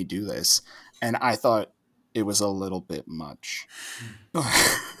make me do this?" And I thought it was a little bit much.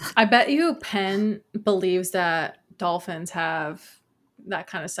 I bet you Penn believes that dolphins have that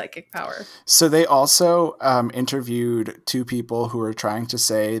kind of psychic power. So they also interviewed two people who were trying to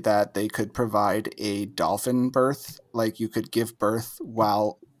say that they could provide a dolphin birth, like you could give birth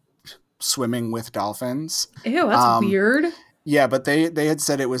while swimming with dolphins. Ew, that's weird. Yeah, but they had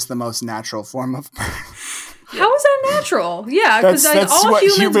said it was the most natural form of birth. How is that natural? Yeah, because like all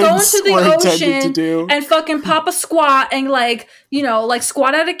humans go into the ocean and fucking pop a squat and like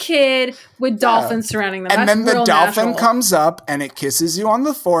squat at a kid with dolphins surrounding them. And that's then the dolphin natural. comes up and it kisses you on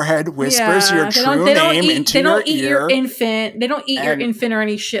the forehead, whispers your true name into your ear. They don't eat your infant. They don't eat your infant or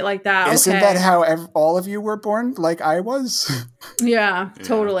any shit like that. Isn't that how all of you were born? Like I was. Yeah,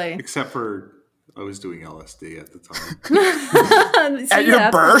 totally. Except for I was doing LSD at the time. At your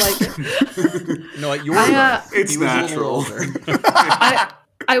birth? No, at your birth. It's natural.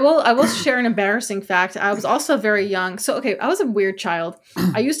 I will share an embarrassing fact. I was also very young. So, okay, I was a weird child.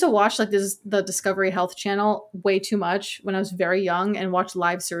 I used to watch the Discovery Health channel way too much when I was very young and watch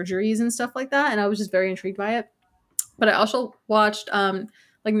live surgeries and stuff like that. And I was just very intrigued by it. But I also watched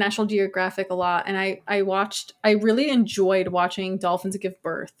like National Geographic a lot. And I really enjoyed watching dolphins give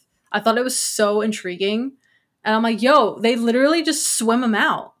birth. I thought it was so intriguing. And I'm like, yo, they literally just swim them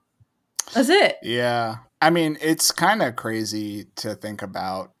out. That's it. Yeah. I mean, it's kind of crazy to think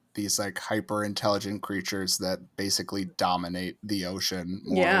about these like hyper intelligent creatures that basically dominate the ocean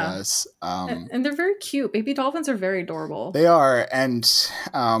more or less. And they're very cute. Baby dolphins are very adorable. They are. And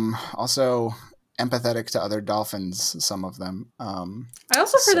also empathetic to other dolphins, some of them. I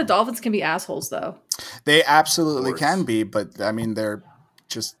also heard that dolphins can be assholes, though. They absolutely can be, but I mean, they're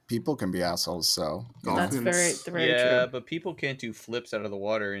just people can be assholes, so that's very true. Yeah, but people can't do flips out of the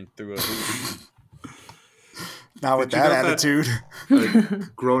water and through a hoop. Not with that attitude. A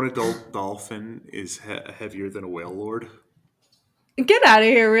grown adult dolphin is heavier than a whale lord. Get out of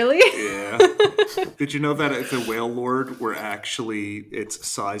here, really? Yeah. Did you know that if a whale lord were actually its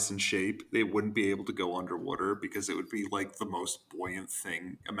size and shape, they wouldn't be able to go underwater because it would be like the most buoyant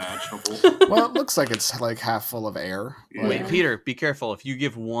thing imaginable? Well, it looks like it's like half full of air. Yeah. Wait, Peter, be careful. If you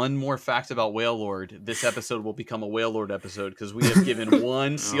give one more fact about Whale Lord, this episode will become a Whale Lord episode because we have given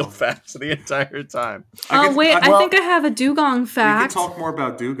one seal fact the entire time. I think I have a dugong fact. We can talk more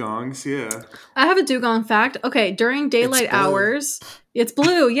about dugongs, yeah. I have a dugong fact. Okay, during daylight hours... It's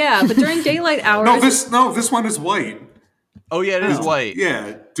blue, yeah, but during daylight hours... this one is white. Oh, yeah, it is white.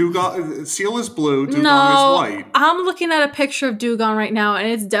 Yeah, seal is blue, dugong is white. I'm looking at a picture of dugong right now, and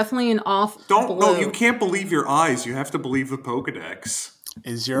it's definitely an blue. No, you can't believe your eyes. You have to believe the Pokedex.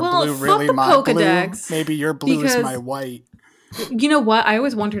 Is your blue really my Pokedex, blue? Maybe your blue is my white. You know what? I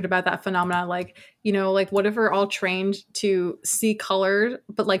always wondered about that phenomenon. Like, what if we're all trained to see colors,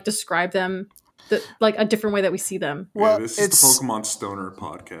 but like describe them like a different way that we see them. Well, this is the Pokemon Stoner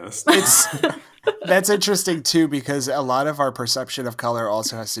podcast. That's interesting too, because a lot of our perception of color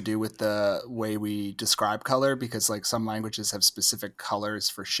also has to do with the way we describe color, because like some languages have specific colors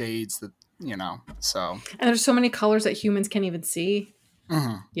for shades that, so. And there's so many colors that humans can't even see.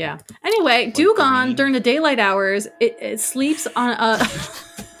 Mm-hmm. Yeah. Anyway, like dugong green. During the daylight hours, it sleeps on a...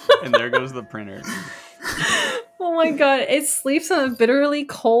 And there goes the printer. Oh my god, it sleeps on a bitterly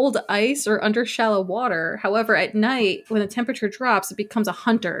cold ice or under shallow water. However, at night, when the temperature drops, it becomes a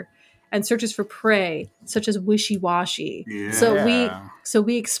hunter and searches for prey, such as Wishiwashi. Yeah. So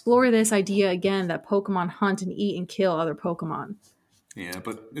we explore this idea again that Pokemon hunt and eat and kill other Pokemon. Yeah,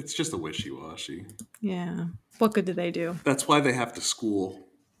 but it's just a Wishiwashi. Yeah. What good do they do? That's why they have to school.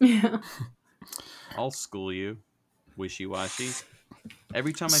 Yeah. I'll school you, wishy-washy.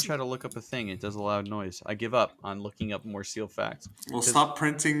 Every time I try to look up a thing, it does a loud noise. I give up on looking up more seal facts. Well, stop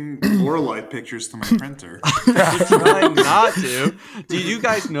printing Lorelei pictures to my printer. I'm trying not to. Did you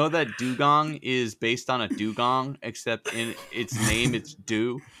guys know that dugong is based on a dugong, except in its name it's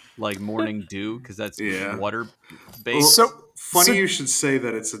dew, like morning dew, because that's water based? Well, funny you should say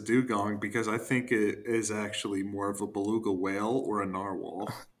that it's a dugong, because I think it is actually more of a beluga whale or a narwhal.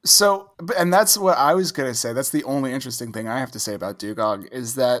 So, and that's what I was going to say. That's the only interesting thing I have to say about dugong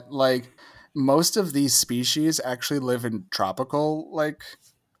is that, like, most of these species actually live in tropical, like,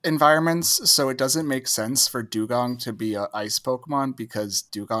 environments. So it doesn't make sense for dugong to be an ice Pokemon because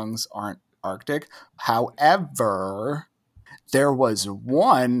dugongs aren't Arctic. However, there was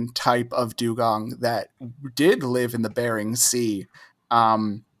one type of dugong that did live in the Bering Sea,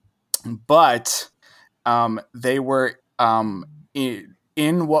 but they were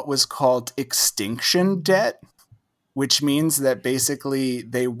in what was called extinction debt, which means that basically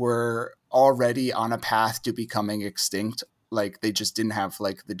they were already on a path to becoming extinct. Like they just didn't have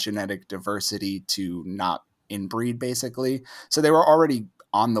like the genetic diversity to not inbreed, basically. So they were already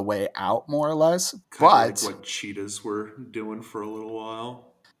on the way out, more or less. Kind of like what cheetahs were doing for a little while.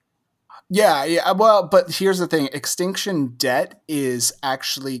 Yeah. Well, but here's the thing. Extinction debt is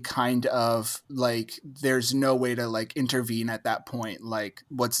actually kind of like there's no way to like intervene at that point. Like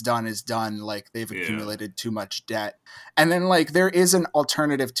what's done is done. Like they've accumulated too much debt. And then like there is an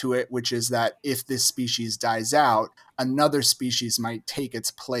alternative to it, which is that if this species dies out, another species might take its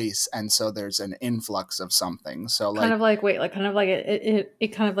place, and so there's an influx of something. So like kind of like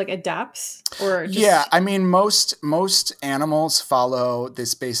it kind of like adapts, or just... Yeah, I mean most animals follow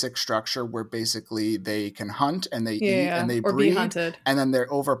this basic structure where basically they can hunt and they eat and they breed, be hunted, and then they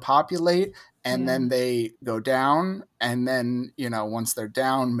overpopulate, and then they go down, and then once they're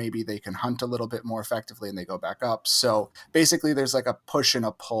down, maybe they can hunt a little bit more effectively and they go back up. So basically there's like a push and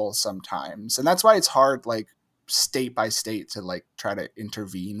a pull sometimes, and that's why it's hard like state by state to like try to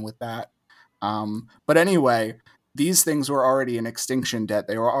intervene with that. But anyway, these things were already in extinction debt.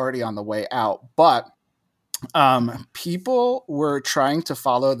 They were already on the way out, but people were trying to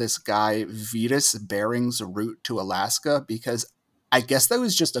follow this guy Vitus Bering's route to Alaska because I guess that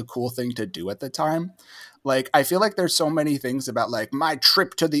was just a cool thing to do at the time. Like, I feel like there's so many things about like my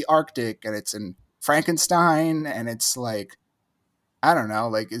trip to the Arctic, and it's in Frankenstein, and it's like, I don't know,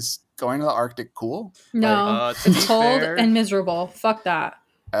 like, is going to the Arctic cool? No, it's cold and miserable. Fuck that.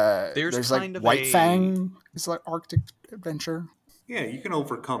 There's like White Fang. It's like Arctic adventure. Yeah, you can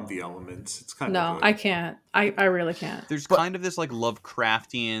overcome the elements. It's kind of I can't. I really can't. There's kind of this like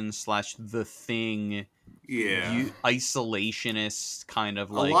Lovecraftian / The Thing, isolationist kind of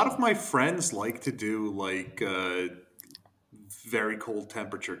like. A lot of my friends like to do like very cold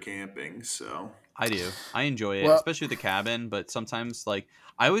temperature camping, so. I do. I enjoy it, especially the cabin. But sometimes, like,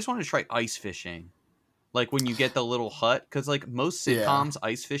 I always want to try ice fishing. Like when you get the little hut, because like most sitcoms,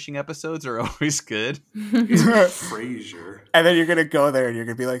 ice fishing episodes are always good. Frasier. And then you're gonna go there and you're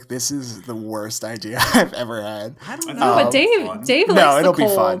gonna be like, "This is the worst idea I've ever had." I don't know, but Dave likes it'll the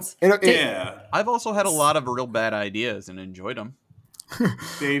cold. Be fun. I've also had a lot of real bad ideas and enjoyed them.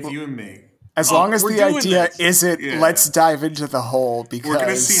 Dave, you and me. As long as the idea isn't, let's dive into the hole, because we're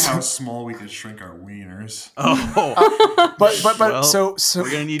gonna see how small we can shrink our wieners. Oh, but well, so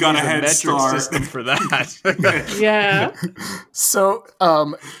we're gonna need a metric system for that. Yeah. So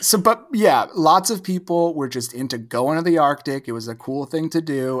but yeah, lots of people were just into going to the Arctic. It was a cool thing to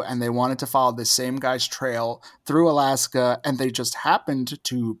do, and they wanted to follow the same guy's trail through Alaska, and they just happened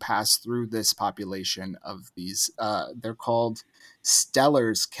to pass through this population of these. They're called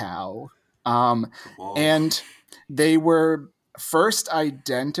Steller's cow. And they were first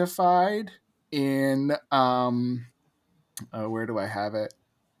identified in where do I have it?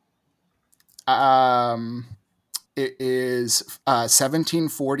 It is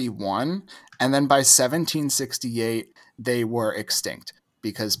 1741, and then by 1768 they were extinct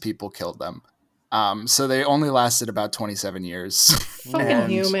because people killed them. So they only lasted about 27 years. Fucking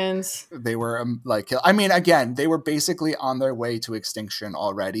humans. They were I mean, again, they were basically on their way to extinction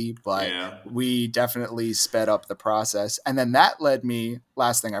already, but we definitely sped up the process. And then that led me,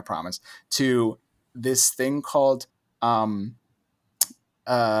 last thing I promise, to this thing called, what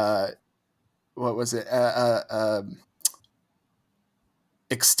was it?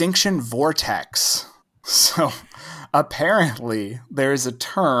 Extinction vortex. So apparently there's a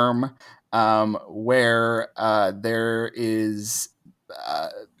term where there is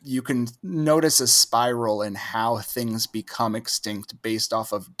you can notice a spiral in how things become extinct based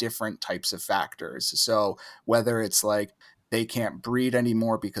off of different types of factors. So whether it's like they can't breed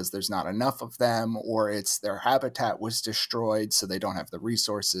anymore because there's not enough of them, or it's their habitat was destroyed so they don't have the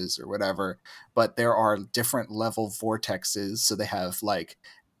resources or whatever. But there are different level vortexes. So they have like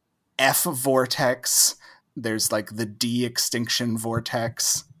F vortex. There's like the de-extinction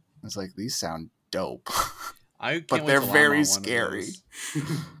vortex. I was like, these sound dope. But they're very scary.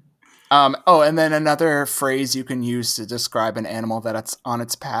 And then another phrase you can use to describe an animal that's on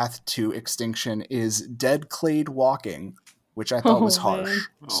its path to extinction is dead clade walking, which I thought was harsh.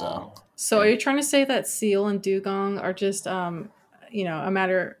 So are you trying to say that seal and dugong are just, a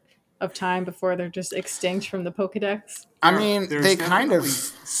matter of time before they're just extinct from the Pokedex? I mean, they kind of...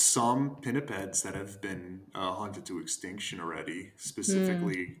 some pinnipeds that have been hunted to extinction already,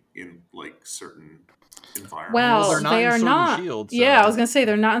 specifically in like certain environments. Well, they are not. Shield, so. Yeah, I was gonna say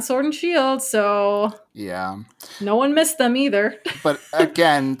they're not in Sword and Shield, so yeah, no one missed them either. But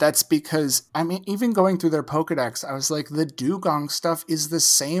again, that's because even going through their Pokedex, I was like, the dugong stuff is the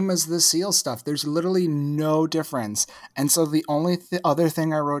same as the seal stuff. There's literally no difference. And so the only other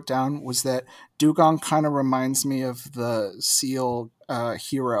thing I wrote down was that dugong kind of reminds me of the seal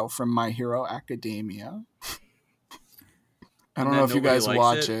hero from My Hero Academia. I don't know if you guys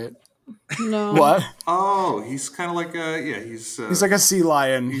watch it. No. What? Oh, he's kind of like he's like a sea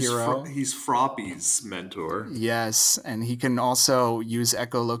lion hero. He's Froppy's mentor. Yes, and he can also use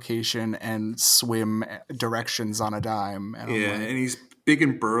echolocation and swim directions on a dime. And and he's big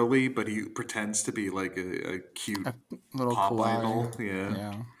and burly, but he pretends to be like a cute little pop cool idol.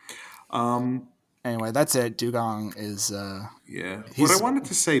 Yeah. Anyway, that's it. Dugong is What I wanted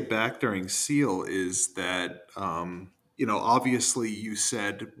to say back during Seal is that obviously you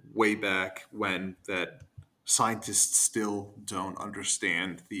said way back when that scientists still don't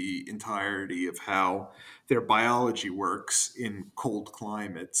understand the entirety of how their biology works in cold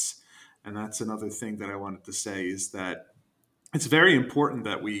climates. And that's another thing that I wanted to say is that it's very important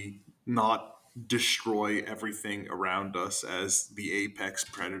that we not destroy everything around us as the apex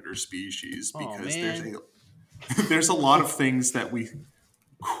predator species, because there's a lot of things that we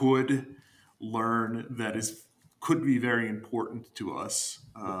could learn that could be very important to us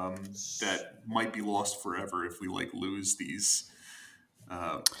that might be lost forever if we lose these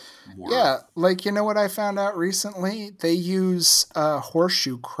more. Yeah, what I found out recently? They use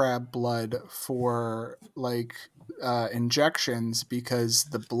horseshoe crab blood for injections, because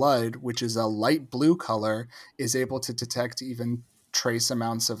the blood, which is a light blue color, is able to detect even trace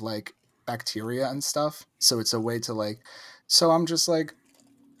amounts of bacteria and stuff. So it's a way to so I'm just like,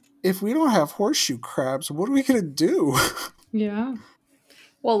 if we don't have horseshoe crabs, what are we gonna do? Yeah.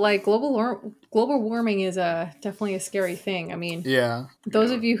 Well, global warming is definitely a scary thing. I mean,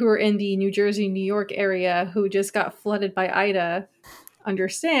 those of you who are in the New Jersey, New York area who just got flooded by Ida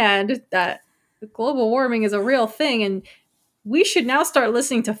understand that global warming is a real thing, and we should now start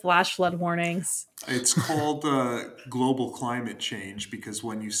listening to flash flood warnings. It's called global climate change, because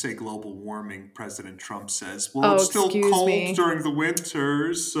when you say global warming, President Trump says, it's still cold during the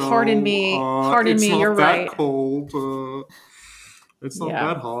winters. So, Pardon me, you're right. It's not that cold. It's not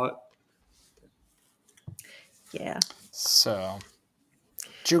that hot. Yeah. So,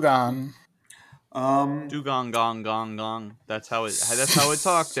 Dugong. Dugong, gong, gong, gong. That's how it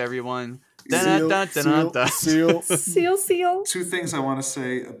talked, everyone. Seal. Seal. Two things I want to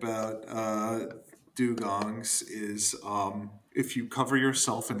say about dugongs is if you cover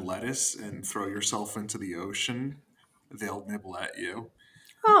yourself in lettuce and throw yourself into the ocean, they'll nibble at you.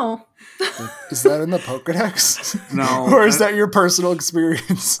 Oh. Is that in the Pokedex? No. Or is that your personal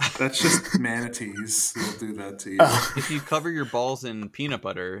experience? That's just manatees. They'll do that to you. If you cover your balls in peanut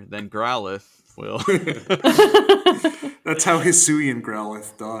butter, then Growlithe will. That's how Hisuian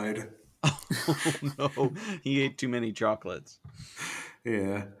Growlithe died. Oh no, he ate too many chocolates.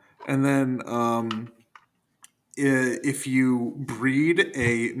 Yeah. And then if you breed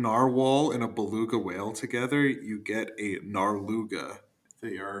a narwhal and a beluga whale together, you get a narluga.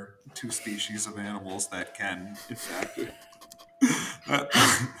 They are two species of animals that can, in fact...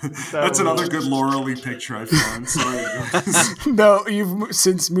 That's another good Laura Lee picture I found. Sorry, guys. No, you've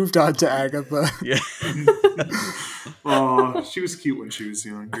since moved on to Agatha. Yeah. Oh, she was cute when she was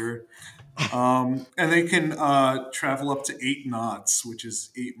younger. And they can travel up to 8 knots, which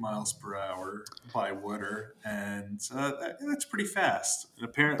is 8 miles per hour by water, and that's pretty fast. And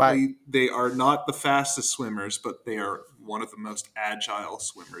apparently, they are not the fastest swimmers, but they are one of the most agile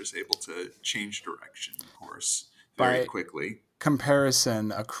swimmers, able to change direction, of course, very quickly.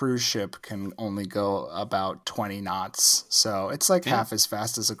 Comparison, a cruise ship can only go about 20 knots, so it's half as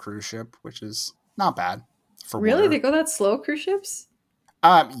fast as a cruise ship, which is not bad for really water. They go that slow, cruise ships?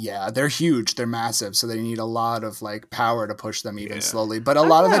 Yeah, they're huge. They're massive, so they need a lot of like power to push them even slowly. But a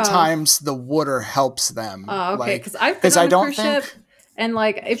lot of the times, the water helps them. Oh, okay. Because I've been on a cruise ship, and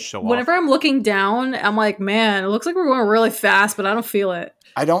like whenever I'm looking down, I'm like, man, it looks like we're going really fast, but I don't feel it.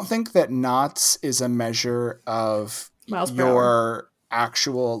 I don't think that knots is a measure of miles per hour.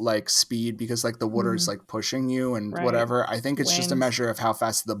 Actual like speed, because like the water is like pushing you and whatever. I think it's just a measure of how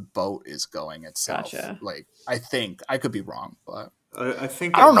fast the boat is going itself. Gotcha. Like I think I could be wrong, but I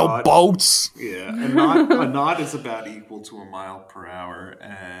think I don't know boats. Yeah, a knot is about equal to a mile per hour,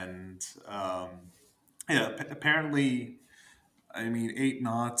 and apparently, I mean 8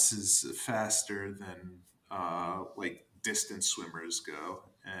 knots is faster than like distance swimmers go,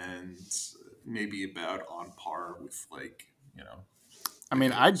 and maybe about on par with like I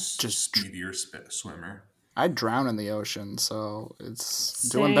mean, I'd just speedier swimmer. I'd drown in the ocean, so it's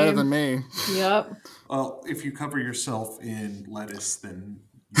doing better than me. Yep. Well, if you cover yourself in lettuce, then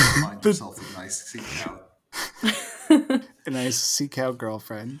you find yourself a nice sea cow. A nice sea cow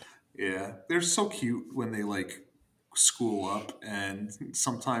girlfriend. Yeah, they're so cute when they like school up, and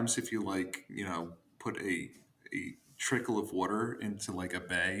sometimes if you like, put a trickle of water into like a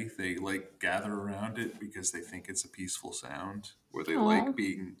bay, they like gather around it because they think it's a peaceful sound, or they like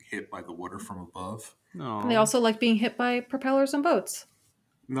being hit by the water from above. No. They also like being hit by propellers on boats.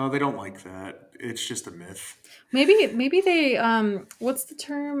 No, they don't like that. It's just a myth. Maybe they what's the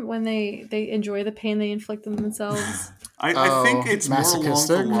term when they enjoy the pain they inflict on themselves? I think it's more along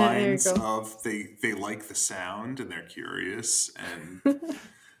the lines of they like the sound and they're curious, and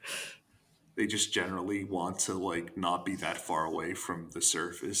they just generally want to like not be that far away from the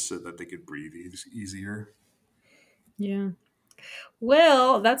surface so that they could breathe easier. Yeah.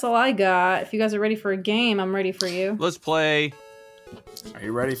 Well, that's all I got. If you guys are ready for a game, I'm ready for you. Let's play. Are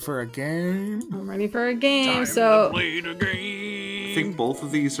you ready for a game? I'm ready for a game. Time to play the game. I think both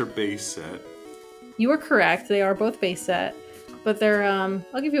of these are base set. You are correct. They are both base set, but they're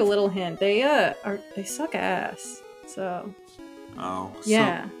I'll give you a little hint. They suck ass. So. Oh.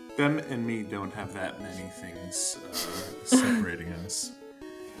 Yeah. So them and me don't have that many things separating us.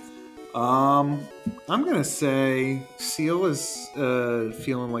 I'm gonna say Seal is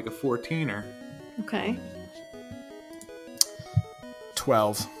feeling like a 14er. Okay.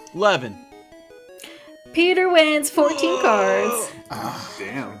 12. 11. Peter wins 14 cards.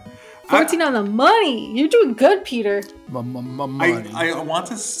 Damn. 14 on the money. You're doing good, Peter. Money. I want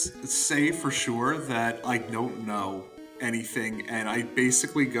to say for sure that I don't know anything, and I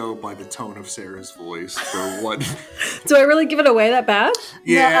basically go by the tone of Sarah's voice for what. Do I really give it away that bad?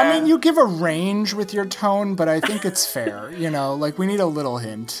 Yeah, I mean, you give a range with your tone, but I think it's fair. Like we need a little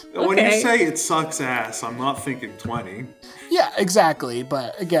hint. When you say it sucks ass, I'm not thinking 20. Yeah, exactly.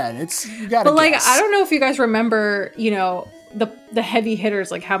 But again, you gotta. But like, guess. I don't know if you guys remember, the heavy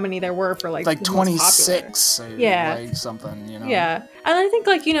hitters, like how many there were for like 26 or like something, Yeah. And I think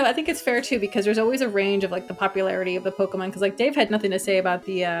I think it's fair too, because there's always a range of like the popularity of the Pokemon, because like Dave had nothing to say about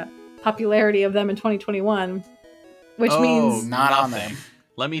the popularity of them in 2021, which means not on them.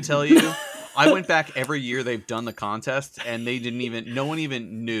 Let me tell you, I went back every year they've done the contest, and no one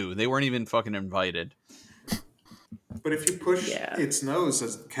even knew. They weren't even fucking invited. But if you push its nose, a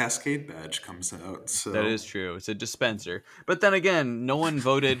Cascade badge comes out. So that is true. It's a dispenser. But then again, no one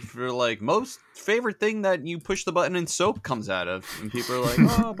voted for like most favorite thing that you push the button and soap comes out of. And people are like,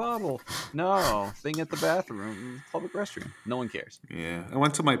 oh, bottle. No, thing at the bathroom, public restroom. No one cares. Yeah. I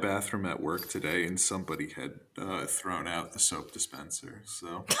went to my bathroom at work today and somebody had thrown out the soap dispenser.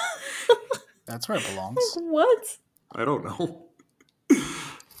 So that's where it belongs. What? I don't know.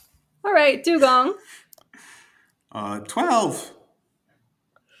 All right, Dugong. 12.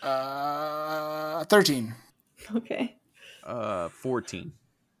 13. Okay. 14.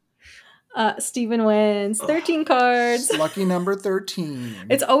 Steven wins 13 cards. Lucky number 13.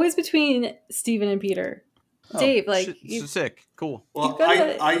 It's always between Steven and Peter. Dave, sick. Cool. Well,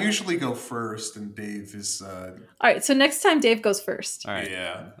 I usually go first, and Dave is. All right, so next time Dave goes first. All right.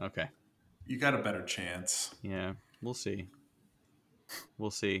 Yeah. Okay. You got a better chance. Yeah, we'll see.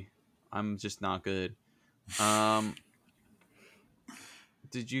 I'm just not good.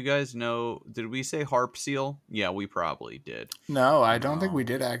 Did you guys know? Did we say harp seal? Yeah, we probably did. No, I don't think we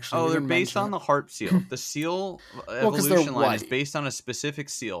did actually. Oh, they're based on the harp seal. The seal evolution line is based on a specific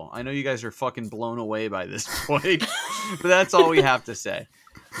seal. I know you guys are fucking blown away by this point, but that's all we have to say.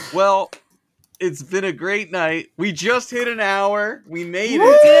 Well, it's been a great night. We just hit an hour. We made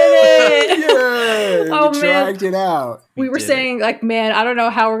it. Yeah, we dragged it out. We were saying, like, man, I don't know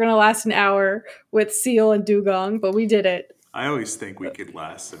how we're going to last an hour with Seal and Dugong, but we did it. I always think we could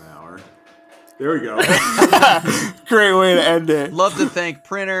last an hour. There we go. Great way to end it. Love to thank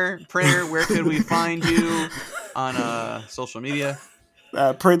Printer. Printer, where could we find you on social media?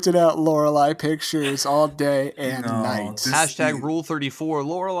 Printed out Lorelei pictures all day and night. Hashtag Rule 34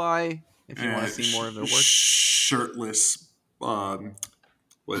 Lorelei if you want to see more of their work. Shirtless.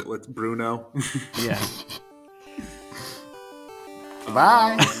 What's Bruno? Yeah.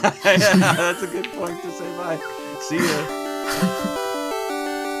 Bye. Yeah, that's a good point to say bye. See ya.